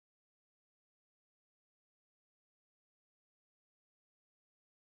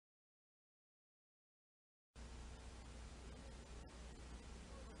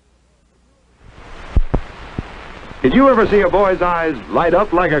Did you ever see a boy's eyes light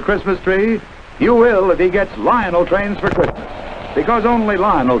up like a Christmas tree? You will if he gets Lionel Trains for Christmas. Because only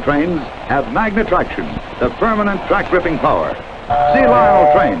Lionel Trains have magnet traction, the permanent track-gripping power. See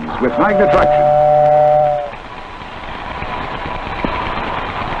Lionel Trains with magnet traction.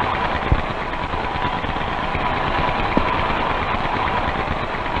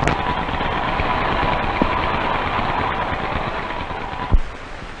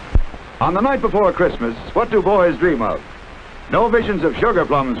 On the night before Christmas, what do boys dream of? No visions of sugar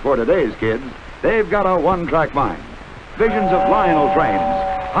plums for today's kids. They've got a one-track mind. Visions of Lionel Trains,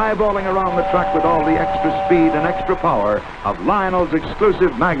 eyeballing around the track with all the extra speed and extra power of Lionel's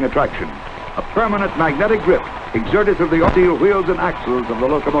exclusive magnet traction, a permanent magnetic grip exerted through the steel wheels and axles of the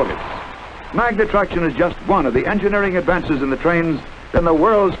locomotives. Magnet traction is just one of the engineering advances in the trains been the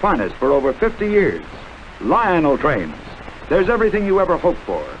world's finest for over 50 years. Lionel Trains. There's everything you ever hoped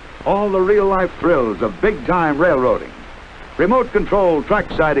for. All the real-life thrills of big-time railroading, remote-controlled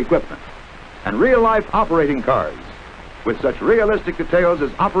trackside equipment, and real-life operating cars, with such realistic details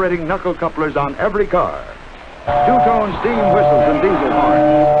as operating knuckle couplers on every car, two-tone steam whistles and diesel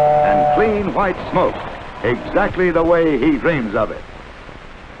horns, and clean white smoke, exactly the way he dreams of it.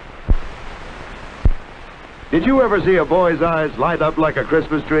 Did you ever see a boy's eyes light up like a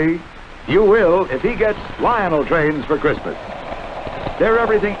Christmas tree? You will if he gets Lionel Trains for Christmas. They're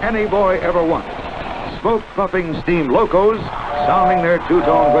everything any boy ever wanted. Smoke-puffing steam locos, sounding their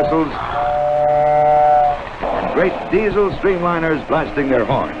two-tone whistles, and great diesel streamliners blasting their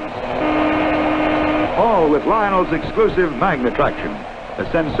horns. All with Lionel's exclusive magnet traction,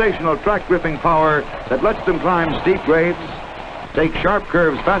 a sensational track-gripping power that lets them climb steep grades, take sharp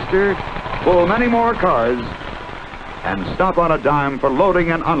curves faster, pull many more cars, and stop on a dime for loading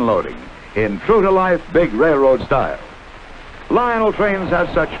and unloading in true-to-life big railroad style. Lionel Trains have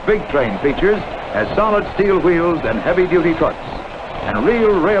such big train features as solid steel wheels and heavy-duty trucks, and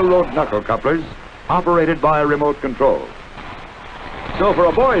real railroad knuckle couplers operated by a remote control. So for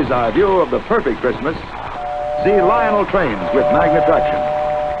a boy's eye view of the perfect Christmas, see Lionel Trains with magnet traction.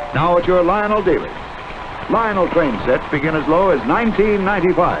 Now at your Lionel dealers. Lionel train sets begin as low as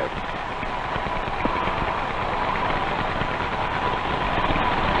 $19.95.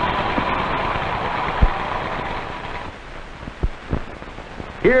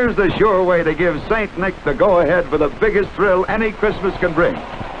 Here's the sure way to give St. Nick the go-ahead for the biggest thrill any Christmas can bring.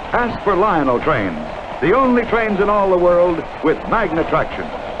 Ask for Lionel Trains, the only trains in all the world with magnet traction,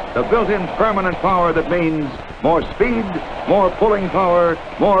 the built-in permanent power that means more speed, more pulling power,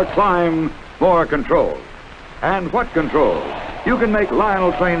 more climb, more control. And what control? You can make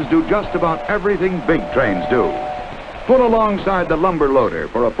Lionel Trains do just about everything big trains do. Pull alongside the lumber loader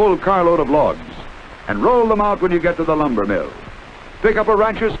for a full carload of logs, and roll them out when you get to the lumber mill. Pick up a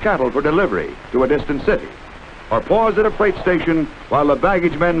rancher's cattle for delivery to a distant city, or pause at a freight station while the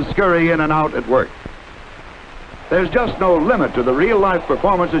baggage men scurry in and out at work. There's just no limit to the real-life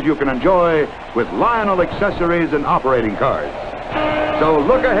performances you can enjoy with Lionel accessories and operating cars. So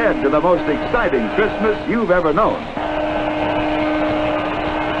look ahead to the most exciting Christmas you've ever known.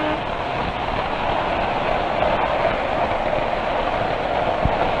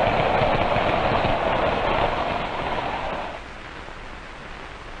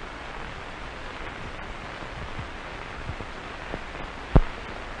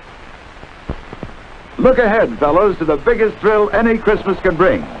 Look ahead, fellows, to the biggest thrill any Christmas can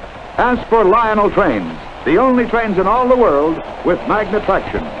bring. Ask for Lionel Trains, the only trains in all the world with magnet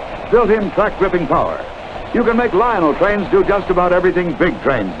traction, built-in track-gripping power. You can make Lionel Trains do just about everything big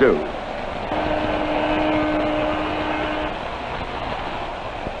trains do.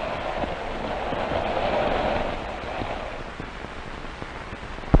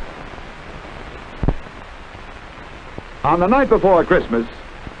 On the night before Christmas,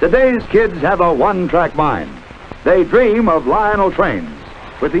 today's kids have a one-track mind. They dream of Lionel Trains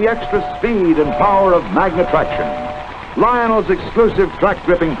with the extra speed and power of magnet traction. Lionel's exclusive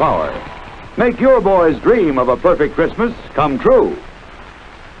track-gripping power. Make your boys' dream of a perfect Christmas come true.